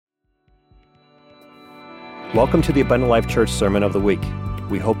Welcome to the Abundant Life Church Sermon of the Week.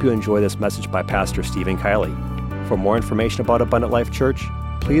 We hope you enjoy this message by Pastor Stephen Kielley. For more information about Abundant Life Church,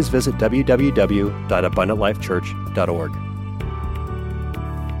 please visit www.abundantlifechurch.org.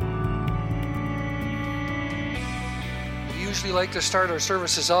 We usually like to start our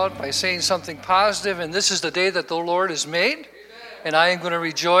services out by saying something positive, and this is the day that the Lord has made, and I am going to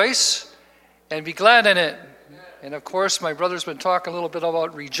rejoice and be glad in it. And of course, my brother's been talking a little bit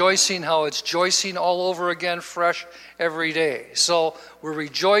about rejoicing, how it's joicing all over again, fresh every day. So we're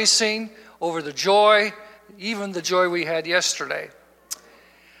rejoicing over the joy, even the joy we had yesterday.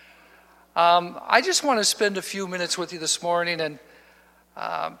 I just want to spend a few minutes with you this morning and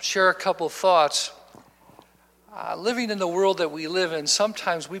share a couple thoughts. Living in the world that we live in,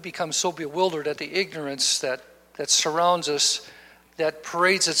 sometimes we become so bewildered at the ignorance that surrounds us, that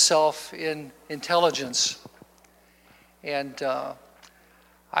parades itself in intelligence. And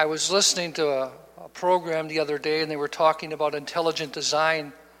I was listening to a program the other day, and they were talking about intelligent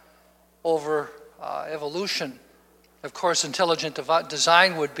design over evolution. Of course, intelligent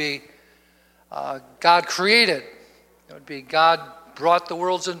design would be God created. It would be God brought the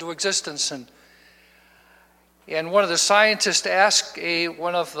worlds into existence. And one of the scientists asked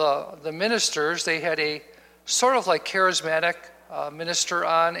one of the ministers, they had a sort of like charismatic minister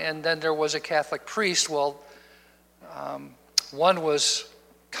on, and then there was a Catholic priest. Well, one was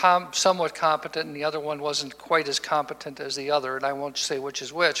somewhat competent, and the other one wasn't quite as competent as the other, and I won't say which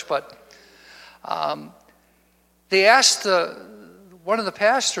is which, but they asked one of the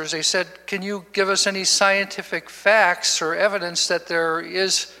pastors, they said, can you give us any scientific facts or evidence that there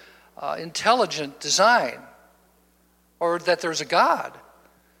is intelligent design, or that there's a God?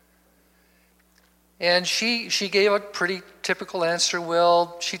 And she gave a pretty typical answer.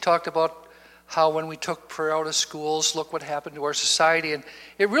 Well, she talked about how when we took prayer out of schools, look what happened to our society. And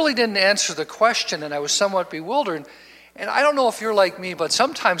it really didn't answer the question, and I was somewhat bewildered. And I don't know if you're like me, but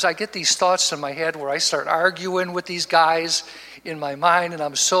sometimes I get these thoughts in my head where I start arguing with these guys in my mind, and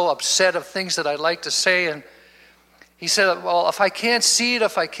I'm so upset of things that I'd like to say. And he said, well, if I can't see it,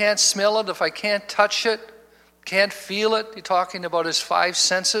 if I can't smell it, if I can't touch it, can't feel it, he's talking about his five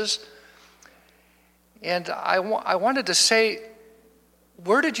senses. And I wanted to say,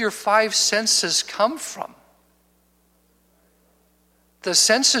 where did your five senses come from? The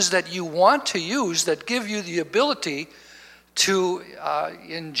senses that you want to use that give you the ability to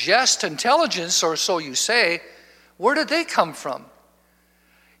ingest intelligence, or so you say, where did they come from?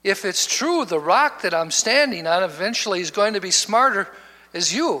 If it's true, the rock that I'm standing on eventually is going to be smarter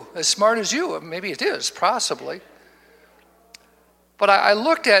as you, as smart as you. Maybe it is, possibly. But I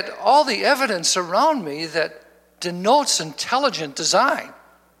looked at all the evidence around me that denotes intelligent design.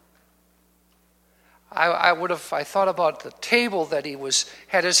 I thought about the table that he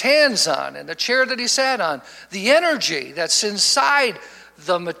had his hands on, and the chair that he sat on, the energy that's inside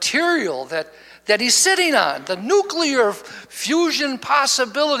the material that he's sitting on, the nuclear fusion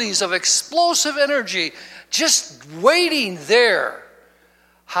possibilities of explosive energy just waiting there.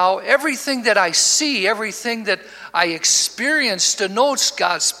 How everything that I see, everything that I experience denotes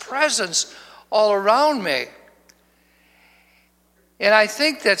God's presence all around me. And I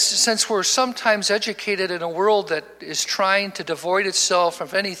think that since we're sometimes educated in a world that is trying to devoid itself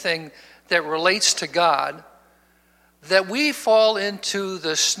of anything that relates to God, that we fall into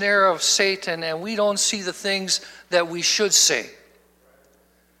the snare of Satan and we don't see the things that we should see.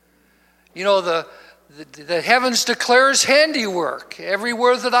 You know, the heavens declare his handiwork.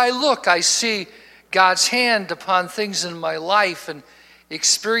 Everywhere that I look, I see God's hand upon things in my life and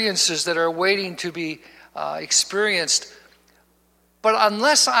experiences that are waiting to be experienced. But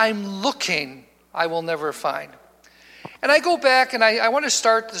unless I'm looking, I will never find. And I go back, and I want to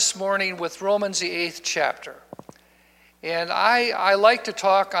start this morning with Romans, the 8th chapter. And I like to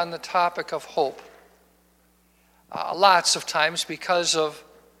talk on the topic of hope lots of times, because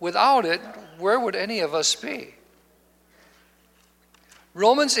without it, where would any of us be?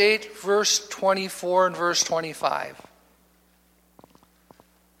 Romans 8, verse 24 and verse 25.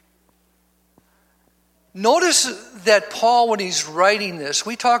 Notice that Paul, when he's writing this,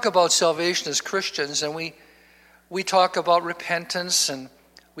 we talk about salvation as Christians, and we talk about repentance, and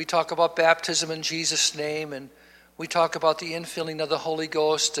we talk about baptism in Jesus' name, and we talk about the infilling of the Holy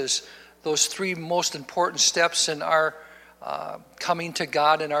Ghost as those three most important steps in our coming to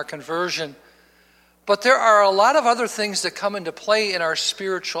God and our conversion. But there are a lot of other things that come into play in our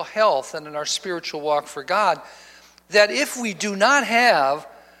spiritual health and in our spiritual walk for God that if we do not have,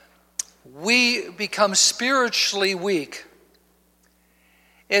 we become spiritually weak.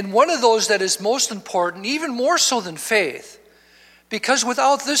 And one of those that is most important, even more so than faith, because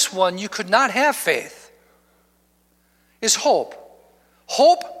without this one, you could not have faith. is hope.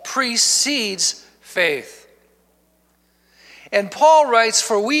 Hope precedes faith. And Paul writes,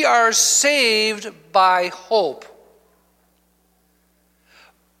 "For we are saved by hope."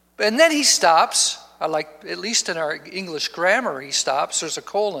 And then he stops. I like, at least in our English grammar, he stops. There's a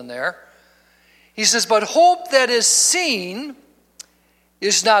colon there. He says, "But hope that is seen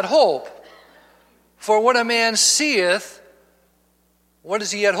is not hope. For what a man seeth, what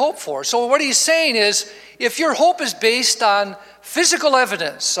does he yet hope for?" So what he's saying is, if your hope is based on physical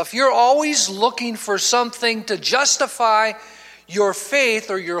evidence, if you're always looking for something to justify your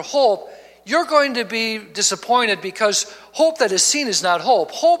faith or your hope, you're going to be disappointed, because hope that is seen is not hope.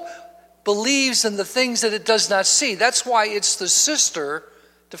 Hope believes in the things that it does not see. That's why it's the sister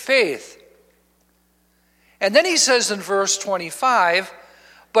to faith. And then he says in verse 25,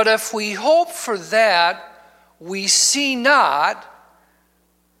 "But if we hope for that we see not,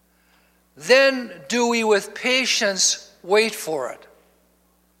 then do we with patience wait for it."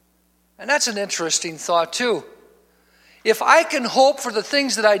 And that's an interesting thought too. If I can hope for the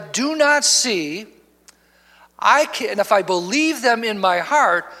things that I do not see, and if I believe them in my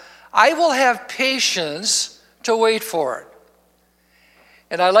heart, I will have patience to wait for it.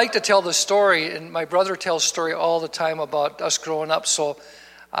 And I like to tell the story, and my brother tells the story all the time about us growing up, so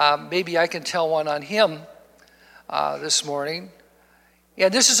maybe I can tell one on him this morning.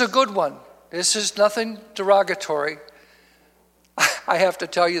 And this is a good one. This is nothing derogatory. I have to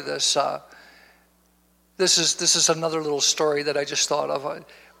tell you this. This is another little story that I just thought of.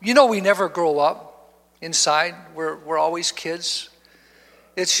 You know, we never grow up inside. We're always kids.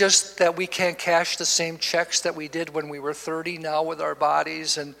 It's just that we can't cash the same checks that we did when we were 30 now with our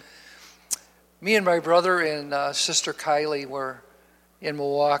bodies. And me and my brother and sister Kielley were in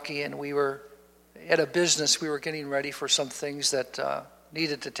Milwaukee, and we were at a business. We were getting ready for some things that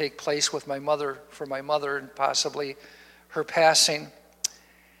needed to take place with my mother, and possibly her passing.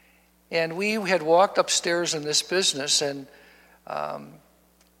 And we had walked upstairs in this business, and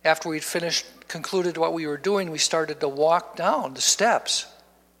after we'd concluded what we were doing, we started to walk down the steps.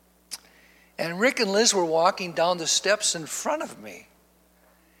 And Rick and Liz were walking down the steps in front of me.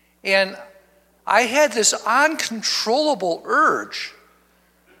 And I had this uncontrollable urge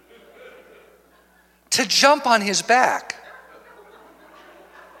to jump on his back.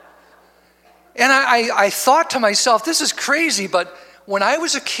 And I thought to myself, this is crazy, but when I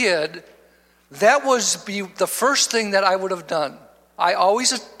was a kid, that was the first thing that I would have done. I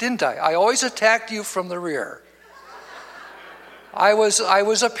always attacked you from the rear. I was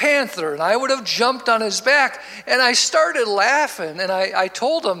a panther, and I would have jumped on his back. And I started laughing, and I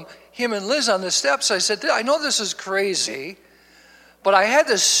told him and Liz on the steps, I said, "I know this is crazy, but I had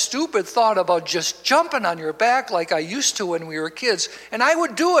this stupid thought about just jumping on your back like I used to when we were kids. And I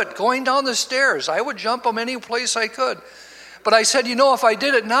would do it going down the stairs. I would jump them any place I could. But I said, if I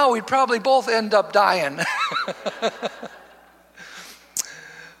did it now, we'd probably both end up dying."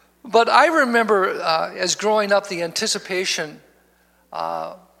 But I remember as growing up, the anticipation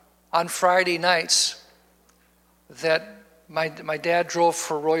on Friday nights that my dad drove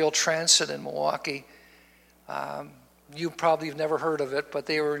for Royal Transit in Milwaukee. You probably have never heard of it, but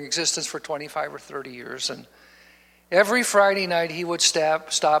they were in existence for 25 or 30 years. And every Friday night he would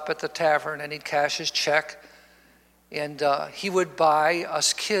stop at the tavern, and he'd cash his check, and he would buy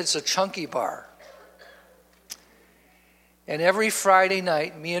us kids a chunky bar. And every Friday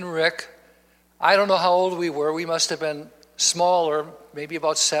night, me and Rick, I don't know how old we were, we must have been smaller, maybe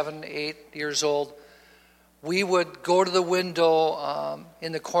about 7, 8 years old. We would go to the window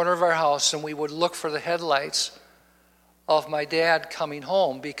in the corner of our house, and we would look for the headlights of my dad coming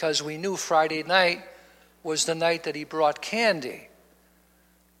home, because we knew Friday night was the night that he brought candy.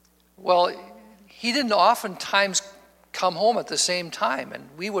 Well, he didn't oftentimes come home at the same time, and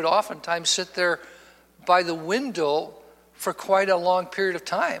we would oftentimes sit there by the window for quite a long period of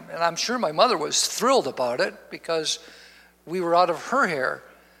time. And I'm sure my mother was thrilled about it, because we were out of her hair.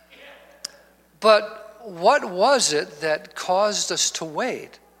 But what was it that caused us to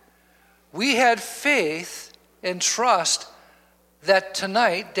wait? We had faith and trust that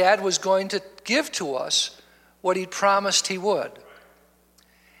tonight Dad was going to give to us what he promised he would.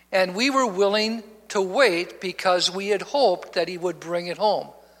 And we were willing to wait because we had hoped that he would bring it home.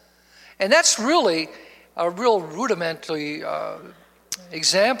 And that's really a real rudimentary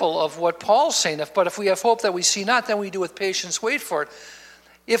example of what Paul's saying. But if we have hope that we see not, then we do with patience wait for it.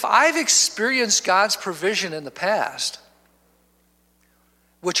 If I've experienced God's provision in the past,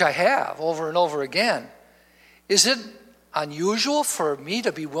 which I have over and over again, is it unusual for me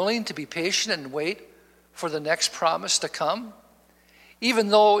to be willing to be patient and wait for the next promise to come? Even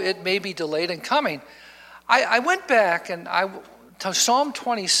though it may be delayed in coming. I went back to Psalm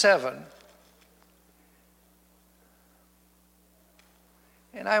 27,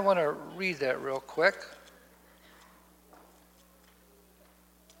 and I want to read that real quick.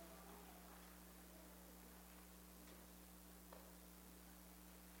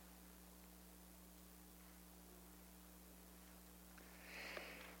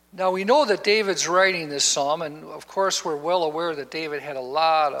 Now, we know that David's writing this psalm, and of course we're well aware that David had a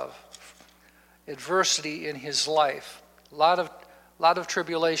lot of adversity in his life, a lot of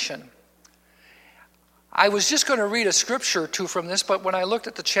tribulation. I was just going to read a scripture or two from this, but when I looked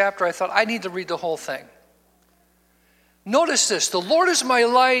at the chapter, I thought I need to read the whole thing. Notice this: the Lord is my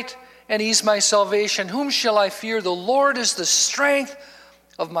light, and he's my salvation. Whom shall I fear? The Lord is the strength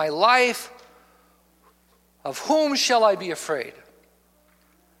of my life. Of whom shall I be afraid?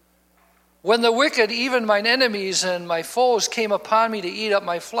 When the wicked, even mine enemies and my foes, came upon me to eat up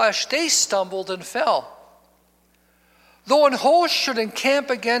my flesh, they stumbled and fell. Though an host should encamp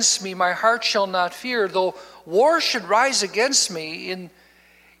against me, my heart shall not fear. Though war should rise against me, in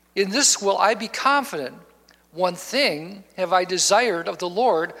this will I be confident. One thing have I desired of the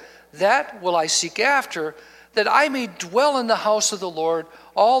Lord, that will I seek after, that I may dwell in the house of the Lord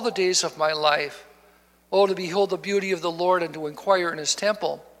all the days of my life. Oh, to behold the beauty of the Lord and to inquire in his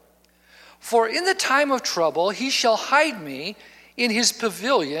temple. For in the time of trouble he shall hide me in his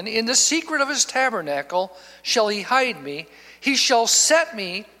pavilion. In the secret of his tabernacle shall he hide me. He shall set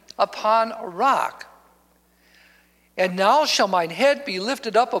me upon a rock. And now shall mine head be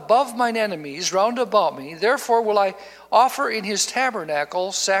lifted up above mine enemies round about me. Therefore will I offer in his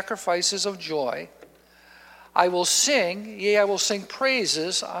tabernacle sacrifices of joy. I will sing, yea, I will sing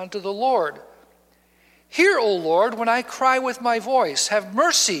praises unto the Lord. Hear, O Lord, when I cry with my voice. Have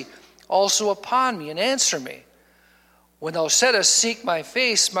mercy also upon me, and answer me. When thou saidst, seek my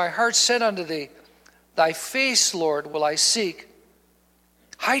face, my heart said unto thee, thy face, Lord, will I seek.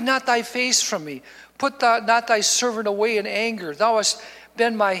 Hide not thy face from me. Put not thy servant away in anger. Thou hast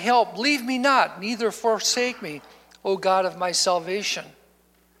been my help. Leave me not, neither forsake me, O God of my salvation.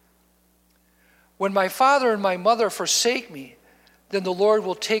 When my father and my mother forsake me, then the Lord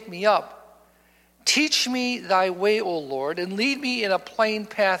will take me up. Teach me thy way, O Lord, and lead me in a plain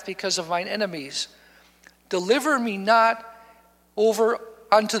path because of mine enemies. Deliver me not over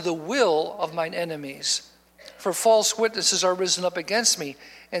unto the will of mine enemies. For false witnesses are risen up against me,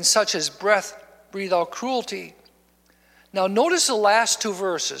 and such as breathe out cruelty. Now notice the last two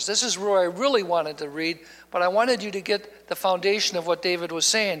verses. This is where I really wanted to read, but I wanted you to get the foundation of what David was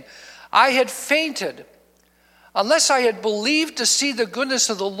saying. I had fainted, unless I had believed to see the goodness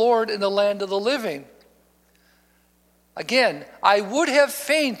of the Lord in the land of the living. Again, I would have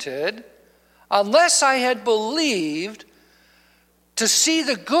fainted unless I had believed to see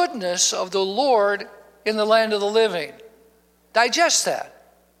the goodness of the Lord in the land of the living. Digest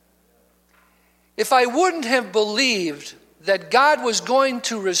that. If I wouldn't have believed that God was going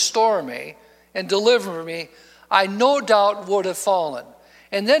to restore me and deliver me, I no doubt would have fallen.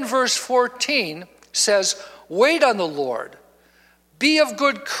 And then verse 14 says, wait on the Lord, be of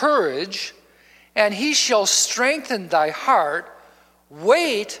good courage, and he shall strengthen thy heart.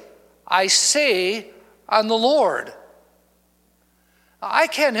 Wait, I say, on the Lord. I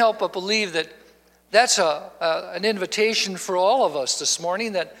can't help but believe that that's an invitation for all of us this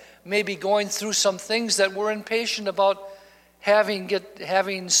morning that may be going through some things that we're impatient about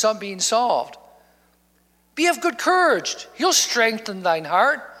having some being solved. Be of good courage. He'll strengthen thine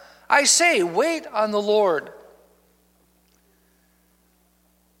heart. I say, wait on the Lord.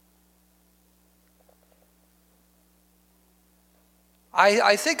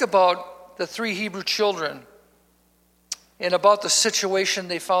 I think about the three Hebrew children and about the situation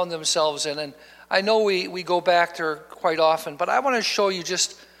they found themselves in. And I know we go back there quite often, but I want to show you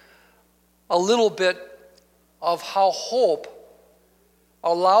just a little bit of how hope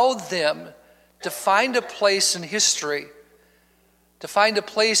allowed them to find a place in history, to find a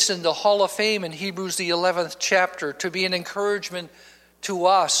place in the Hall of Fame in Hebrews, the 11th chapter, to be an encouragement to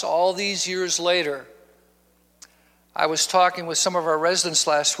us all these years later. I was talking with some of our residents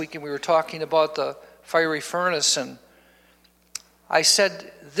last week, and we were talking about the fiery furnace, and I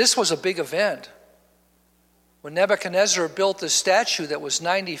said this was a big event. When Nebuchadnezzar built this statue that was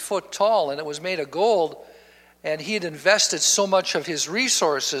 90 foot tall, and it was made of gold, and he had invested so much of his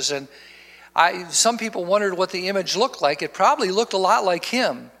resources, and some people wondered what the image looked like. It probably looked a lot like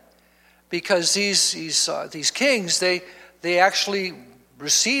him, because these kings, they actually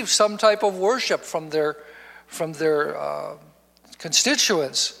received some type of worship from their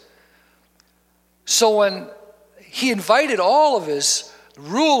constituents. So when he invited all of his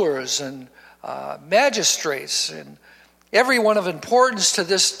rulers and magistrates and everyone of importance to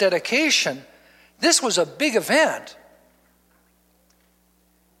this dedication. This was a big event.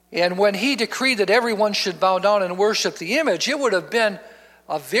 And when he decreed that everyone should bow down and worship the image, it would have been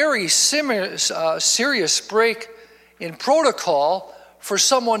a very serious break in protocol for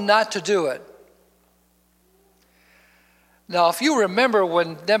someone not to do it. Now, if you remember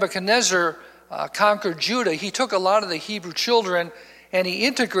when Nebuchadnezzar conquered Judah, he took a lot of the Hebrew children and he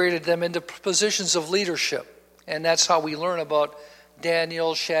integrated them into positions of leadership. And that's how we learn about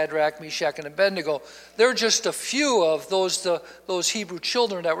Daniel, Shadrach, Meshach, and Abednego. They're just a few of those Hebrew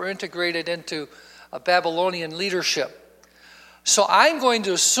children that were integrated into a Babylonian leadership. So I'm going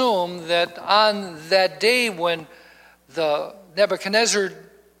to assume that on that day when the Nebuchadnezzar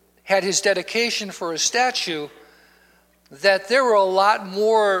had his dedication for his statue, that there were a lot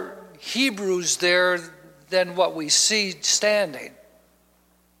more Hebrews there than what we see standing.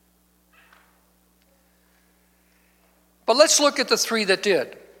 But let's look at the three that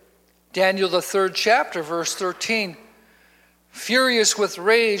did. Daniel, the 3rd chapter, verse 13. Furious with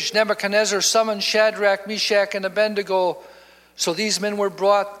rage, Nebuchadnezzar summoned Shadrach, Meshach, and Abednego. So these men were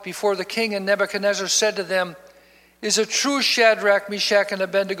brought before the king, and Nebuchadnezzar said to them, "Is it true, Shadrach, Meshach, and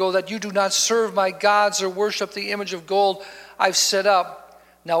Abednego, that you do not serve my gods or worship the image of gold I've set up?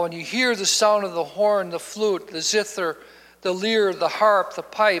 Now when you hear the sound of the horn, the flute, the zither, the lyre, the harp, the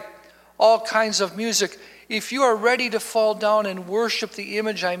pipe, all kinds of music, if you are ready to fall down and worship the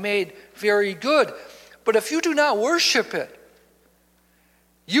image I made, very good. But if you do not worship it,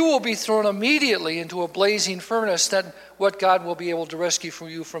 you will be thrown immediately into a blazing furnace, then what God will be able to rescue from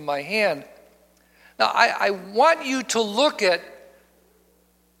you from my hand." Now, I want you to look at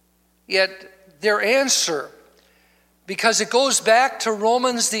their answer, because it goes back to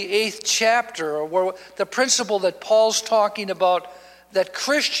Romans, the 8th chapter, where the principle that Paul's talking about that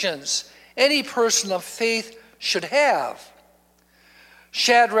Christians, any person of faith, should have.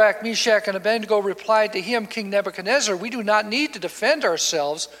 Shadrach, Meshach, and Abednego replied to him, "King Nebuchadnezzar, we do not need to defend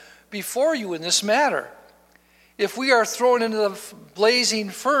ourselves before you in this matter. If we are thrown into the blazing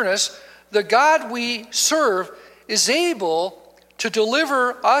furnace, the God we serve is able to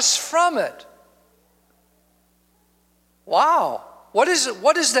deliver us from it." Wow. What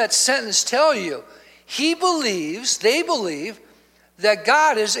does that sentence tell you? They believe that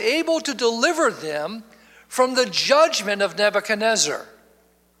God is able to deliver them from the judgment of Nebuchadnezzar.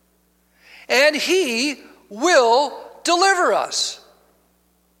 And he will deliver us.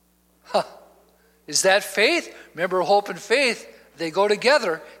 Is that faith? Remember, hope and faith, they go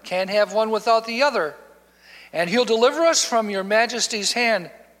together. Can't have one without the other. And he'll deliver us from your majesty's hand.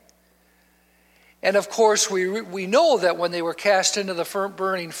 And of course, we know that when they were cast into the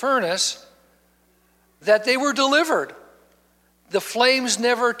burning furnace, that they were delivered. The flames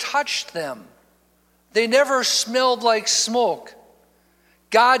never touched them. They never smelled like smoke.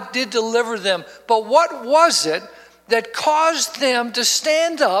 God did deliver them. But what was it that caused them to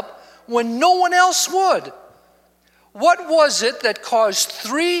stand up when no one else would? What was it that caused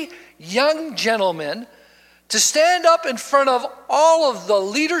 3 young gentlemen to stand up in front of all of the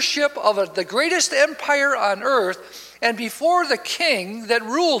leadership of the greatest empire on earth and before the king that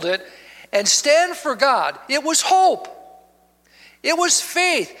ruled it and stand for God? It was hope. It was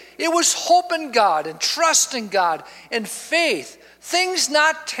faith. It was hope in God and trust in God and faith. Things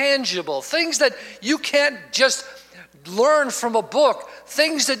not tangible, things that you can't just learn from a book,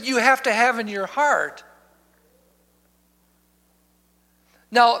 things that you have to have in your heart.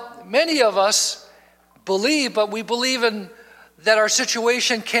 Now, many of us believe, but we believe in that our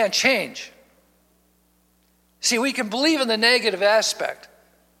situation can't change. See, we can believe in the negative aspect.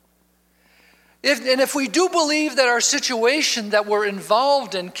 If we do believe that our situation that we're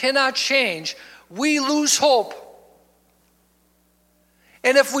involved in cannot change, we lose hope.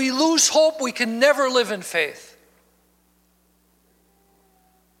 And if we lose hope, we can never live in faith.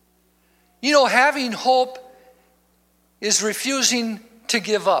 You know, having hope is refusing to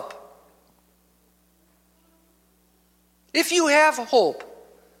give up. If you have hope,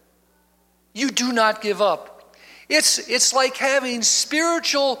 you do not give up. It's like having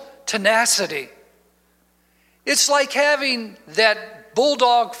spiritual tenacity. It's like having that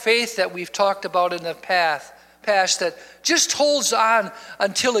bulldog faith that we've talked about in the past that just holds on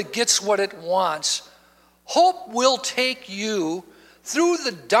until it gets what it wants. Hope will take you through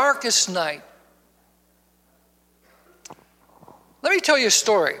the darkest night. Let me tell you a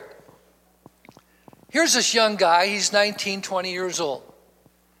story. Here's this young guy, he's 19, 20 years old.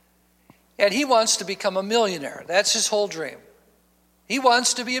 And he wants to become a millionaire. That's his whole dream. He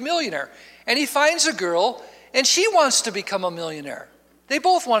wants to be a millionaire. And he finds a girl, and she wants to become a millionaire. They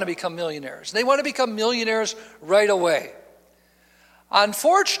both want to become millionaires. They want to become millionaires right away.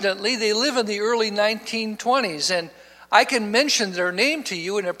 Unfortunately, they live in the early 1920s, and I can mention their name to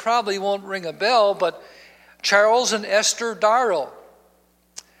you, and it probably won't ring a bell, but Charles and Esther Darrow.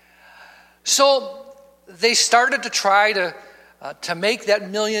 So they started to try to make that $1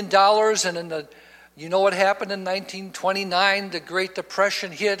 million, and you know what happened in 1929? The Great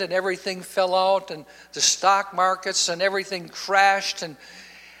Depression hit, and everything fell out, and the stock markets and everything crashed, and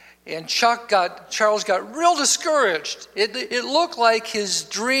Charles got real discouraged. It looked like his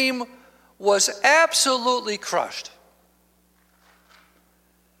dream was absolutely crushed.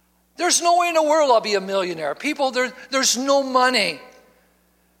 There's no way in the world I'll be a millionaire. People, there's no money.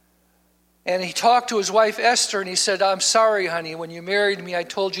 And he talked to his wife Esther, and he said, I'm sorry, honey, when you married me, I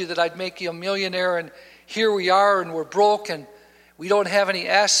told you that I'd make you a millionaire, and here we are, and we're broke, and we don't have any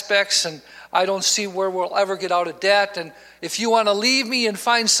aspects, and I don't see where we'll ever get out of debt. And if you want to leave me and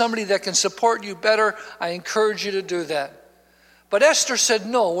find somebody that can support you better, I encourage you to do that. But Esther said,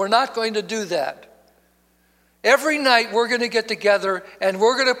 no, we're not going to do that. Every night we're going to get together and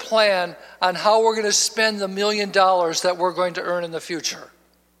we're going to plan on how we're going to spend the $1 million that we're going to earn in the future.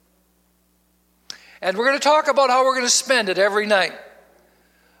 And we're going to talk about how we're going to spend it every night.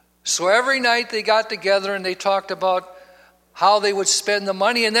 So every night they got together and they talked about how they would spend the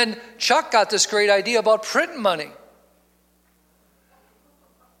money. And then Chuck got this great idea about printing money.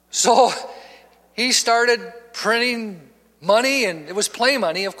 So he started printing money, and it was play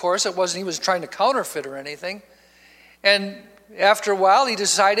money, of course. It wasn't he was trying to counterfeit or anything. And after a while, he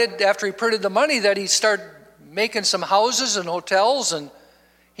decided, after he printed the money, that he'd start making some houses and hotels, and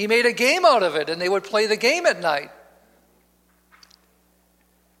he made a game out of it, and they would play the game at night.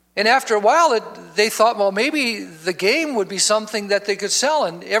 And after a while, they thought, well, maybe the game would be something that they could sell.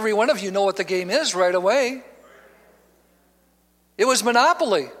 And every one of you know what the game is right away. It was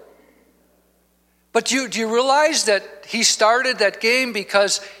Monopoly. But do you realize that he started that game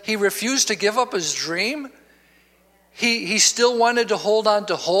because he refused to give up his dream? He still wanted to hold on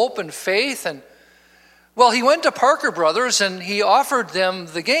to hope and faith. And well, he went to Parker Brothers and he offered them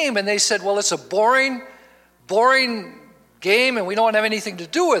the game, and they said, well, it's a boring game and we don't have anything to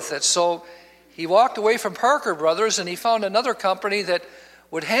do with it. So he walked away from Parker Brothers and he found another company that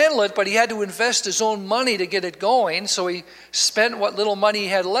would handle it, but he had to invest his own money to get it going. So he spent what little money he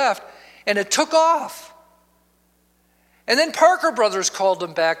had left, and it took off. And then Parker Brothers called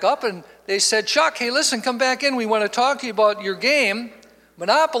him back up and they said, Chuck, hey, listen, come back in. We want to talk to you about your game,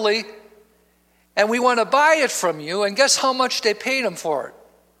 Monopoly, and we want to buy it from you. And guess how much they paid him for it?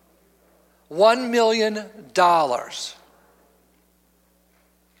 $1 million. The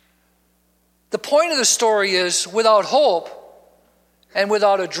point of the story is, without hope and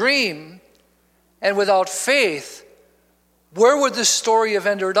without a dream and without faith, where would this story have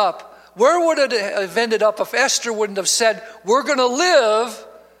ended up? Where would it have ended up if Esther wouldn't have said, we're going to live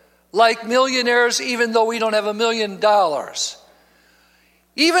like millionaires even though we don't have $1 million?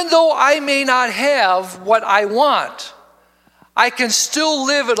 Even though I may not have what I want, I can still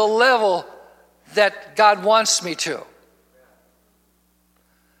live at a level that God wants me to.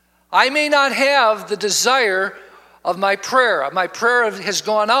 I may not have the desire of my prayer. My prayer has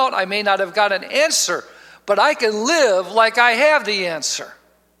gone out. I may not have got an answer, but I can live like I have the answer.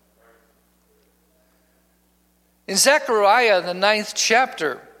 In Zechariah, the 9th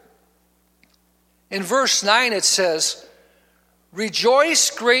chapter, in verse 9 it says, Rejoice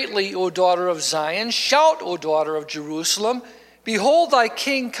greatly, O daughter of Zion. Shout, O daughter of Jerusalem. Behold, thy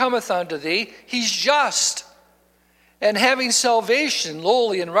king cometh unto thee. He's just, and having salvation,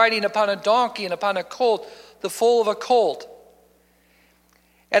 lowly, and riding upon a donkey and upon a colt, the foal of a colt.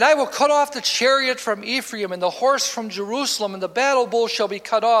 And I will cut off the chariot from Ephraim, and the horse from Jerusalem, and the battle bow shall be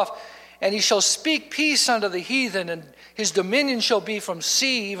cut off, and he shall speak peace unto the heathen, and his dominion shall be from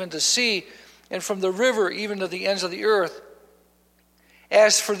sea even to sea, and from the river even to the ends of the earth.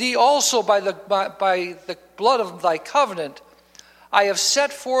 As for thee also by the blood of thy covenant, I have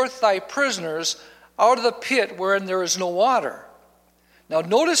set forth thy prisoners out of the pit wherein there is no water. Now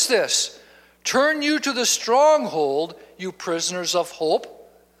notice this. Turn you to the stronghold, you prisoners of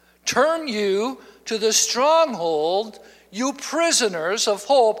hope. Turn you to the stronghold, you prisoners of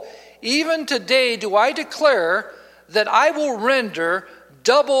hope. Even today do I declare that I will render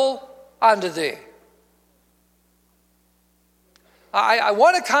double unto thee. I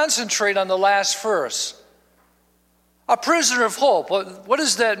want to concentrate on the last verse. A prisoner of hope. What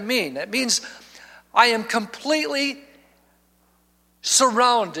does that mean? It means I am completely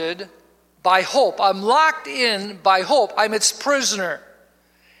surrounded by hope. I'm locked in by hope. I'm its prisoner.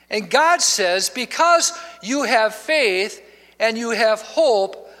 And God says, because you have faith and you have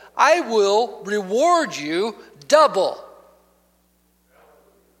hope, I will reward you double.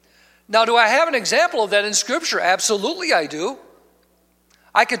 Now, do I have an example of that in Scripture? Absolutely I do.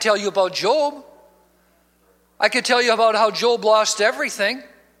 I could tell you about Job. I could tell you about how Job lost everything.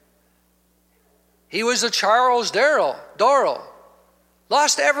 He was a Charles Darrow.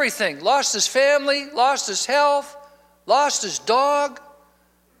 Lost everything. Lost his family, lost his health, lost his dog.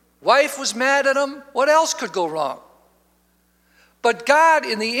 Wife was mad at him. What else could go wrong? But God,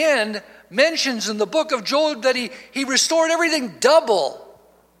 in the end, mentions in the book of Job that he restored everything double.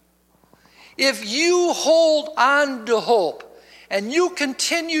 If you hold on to hope and you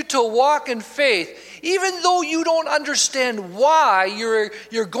continue to walk in faith, even though you don't understand why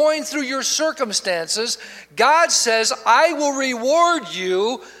you're going through your circumstances, God says, I will reward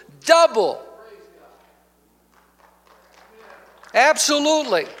you double.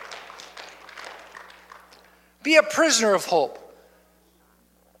 Absolutely. Be a prisoner of hope.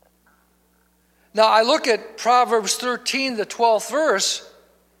 Now, I look at Proverbs 13, the 12th verse.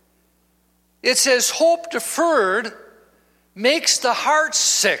 It says, hope deferred makes the heart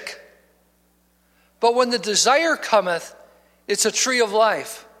sick, but when the desire cometh, it's a tree of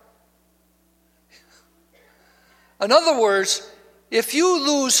life. In other words, if you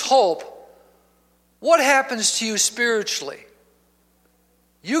lose hope, what happens to you spiritually?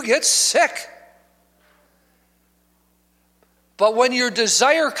 You get sick. But when your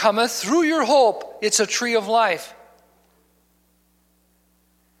desire cometh through your hope, it's a tree of life.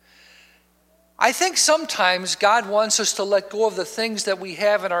 I think sometimes God wants us to let go of the things that we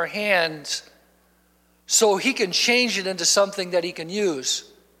have in our hands so he can change it into something that he can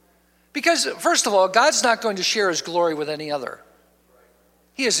use. Because, first of all, God's not going to share his glory with any other.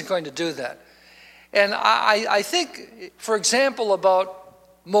 He isn't going to do that. And I think, for example, about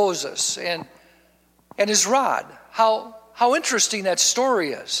Moses and his rod, how interesting that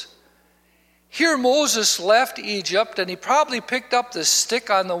story is. Here Moses left Egypt, and he probably picked up this stick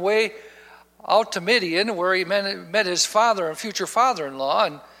on the way out to Midian, where he met his father and future father-in-law,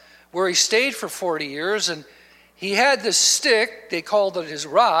 and where he stayed for 40 years. And he had this stick, they called it his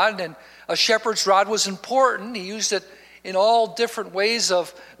rod, and a shepherd's rod was important. He used it in all different ways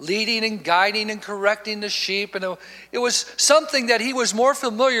of leading and guiding and correcting the sheep. And it was something that he was more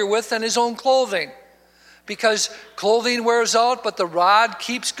familiar with than his own clothing, because clothing wears out, but the rod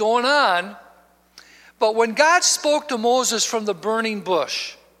keeps going on. But when God spoke to Moses from the burning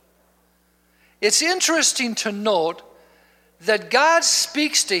bush, it's interesting to note that God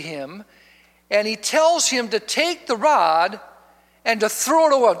speaks to him and he tells him to take the rod and to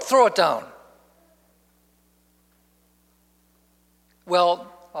throw it down. Well,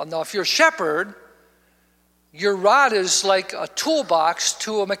 now if you're a shepherd, your rod is like a toolbox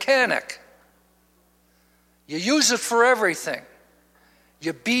to a mechanic. You use it for everything.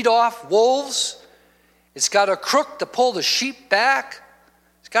 You beat off wolves. It's got a crook to pull the sheep back.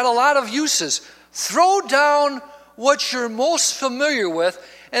 It's got a lot of uses. Throw down what you're most familiar with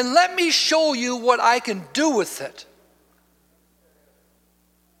and let me show you what I can do with it.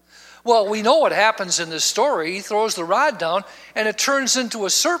 Well, we know what happens in this story. He throws the rod down and it turns into a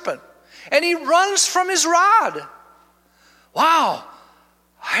serpent. And he runs from his rod. Wow,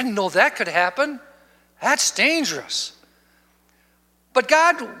 I didn't know that could happen. That's dangerous. But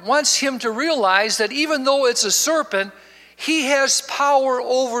God wants him to realize that even though it's a serpent, he has power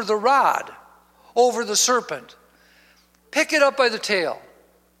over the rod, over the serpent. Pick it up by the tail.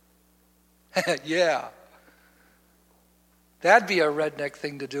 Yeah. That'd be a redneck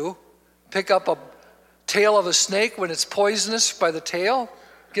thing to do. Pick up a tail of a snake when it's poisonous by the tail.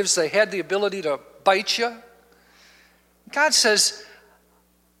 Gives the head the ability to bite you. God says,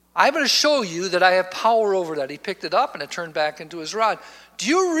 I'm going to show you that I have power over that. He picked it up and it turned back into his rod. Do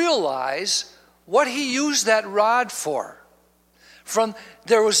you realize what he used that rod for?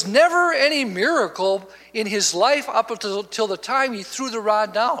 There was never any miracle in his life up until the time he threw the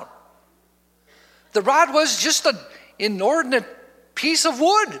rod down. The rod was just an inordinate piece of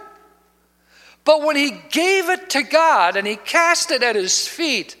wood. But when he gave it to God and he cast it at his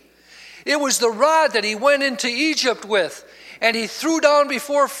feet, it was the rod that he went into Egypt with. And he threw down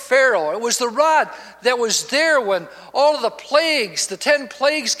before Pharaoh. It was the rod that was there when all of the plagues, the 10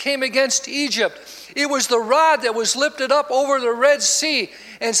 plagues came against Egypt. It was the rod that was lifted up over the Red Sea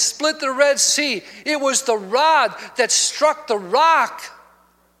and split the Red Sea. It was the rod that struck the rock.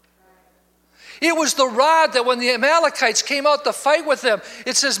 It was the rod that when the Amalekites came out to fight with them,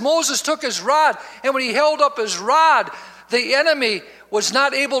 it says Moses took his rod, and when he held up his rod, the enemy was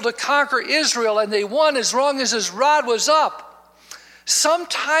not able to conquer Israel, and they won as long as his rod was up.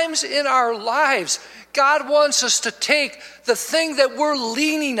 Sometimes in our lives, God wants us to take the thing that we're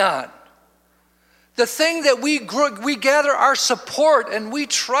leaning on, the thing that we gather our support and we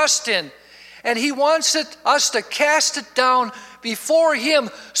trust in, and He wants us to cast it down before Him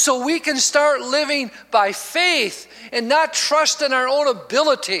so we can start living by faith and not trust in our own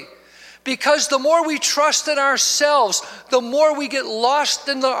ability. Because the more we trust in ourselves, the more we get lost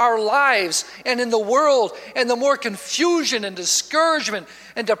in our lives and in the world, and the more confusion and discouragement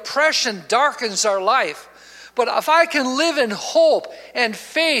and depression darkens our life. But if I can live in hope and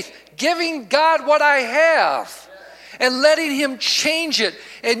faith, giving God what I have and letting Him change it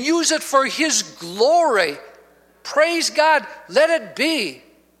and use it for His glory, praise God, let it be.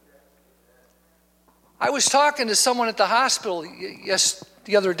 I was talking to someone at the hospital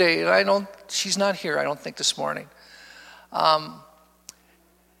the other day, and she's not here, I don't think, this morning. And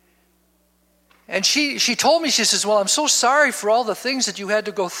she told me, she says, well, I'm so sorry for all the things that you had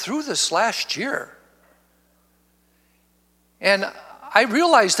to go through this last year. And I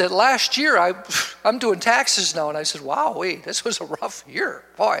realized that last year, I'm doing taxes now, and I said, wow, wait, this was a rough year.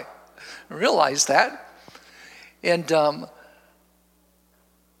 Boy, I realized that. And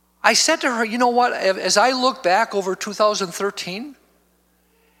I said to her, you know what, as I look back over 2013,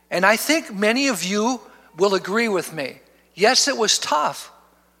 and I think many of you will agree with me, yes, it was tough,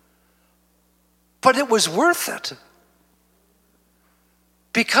 but it was worth it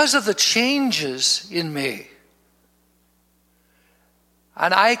because of the changes in me.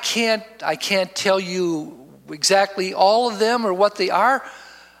 And I can't tell you exactly all of them or what they are,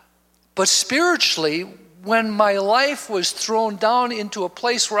 but spiritually, when my life was thrown down into a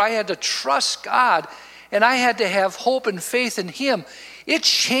place where I had to trust God and I had to have hope and faith in Him, it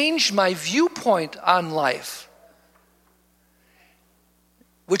changed my viewpoint on life,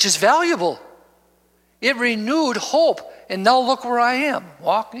 which is valuable. It renewed hope, and now look where I am,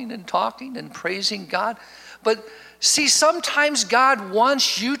 walking and talking and praising God. But see, sometimes God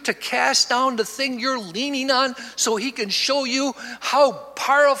wants you to cast down the thing you're leaning on so He can show you how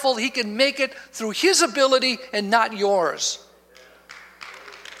powerful He can make it through His ability and not yours.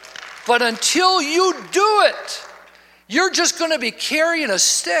 But until you do it, you're just going to be carrying a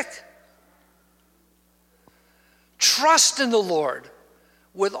stick. Trust in the Lord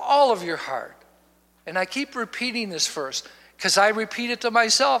with all of your heart. And I keep repeating this verse because I repeat it to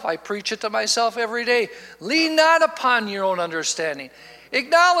myself. I preach it to myself every day. Lean not upon your own understanding.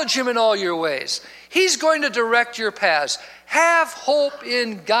 Acknowledge Him in all your ways. He's going to direct your paths. Have hope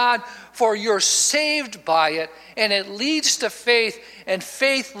in God, for you're saved by it, and it leads to faith, and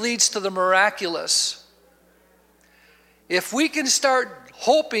faith leads to the miraculous. If we can start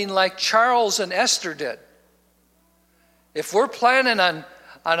hoping like Charles and Esther did, if we're planning on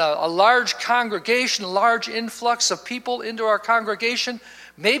a large congregation, a large influx of people into our congregation,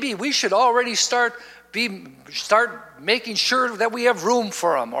 maybe we should already start making sure that we have room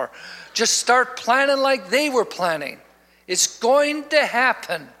for them, or just start planning like they were planning. It's going to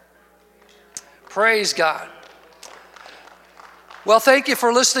happen. Praise God. Well, thank you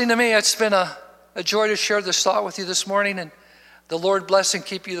for listening to me. It's been a joy to share this thought with you this morning, and the Lord bless and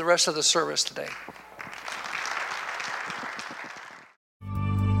keep you the rest of the service today.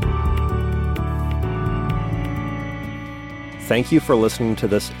 Thank you for listening to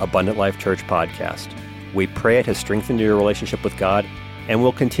this Abundant Life Church podcast. We pray it has strengthened your relationship with God and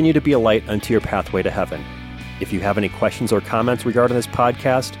will continue to be a light unto your pathway to heaven. If you have any questions or comments regarding this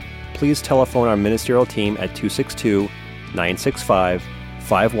podcast, please telephone our ministerial team at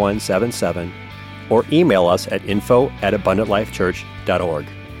 262-965-5177 or email us at info@abundantlifechurch.org.